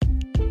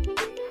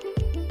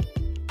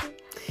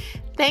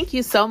Thank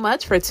you so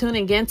much for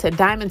tuning in to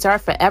Diamonds Are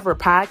Forever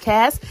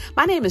podcast.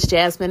 My name is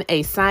Jasmine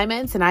A.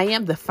 Simons, and I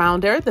am the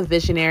founder, the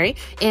visionary,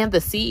 and the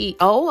CEO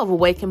of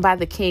Awakened by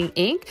the King,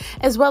 Inc.,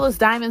 as well as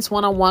Diamonds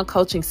One-on-One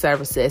Coaching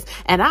Services.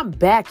 And I'm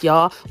back,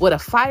 y'all, with a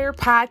fire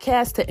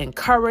podcast to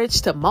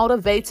encourage, to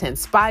motivate, to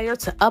inspire,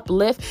 to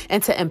uplift,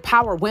 and to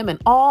empower women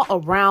all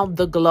around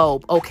the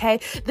globe, okay?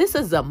 This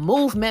is a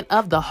movement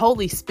of the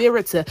Holy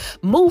Spirit to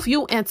move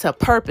you into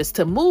purpose,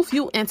 to move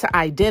you into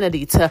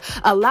identity, to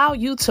allow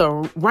you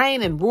to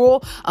reign and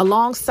rule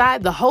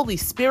alongside the Holy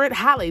Spirit,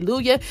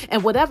 hallelujah,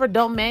 and whatever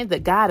domain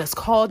that God has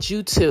called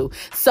you to.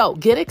 So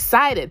get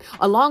excited.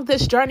 Along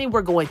this journey,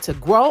 we're going to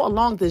grow.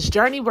 Along this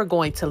journey, we're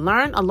going to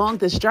learn. Along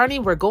this journey,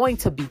 we're going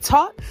to be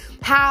taught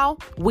how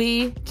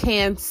we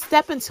can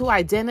step into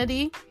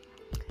identity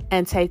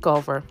and take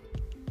over.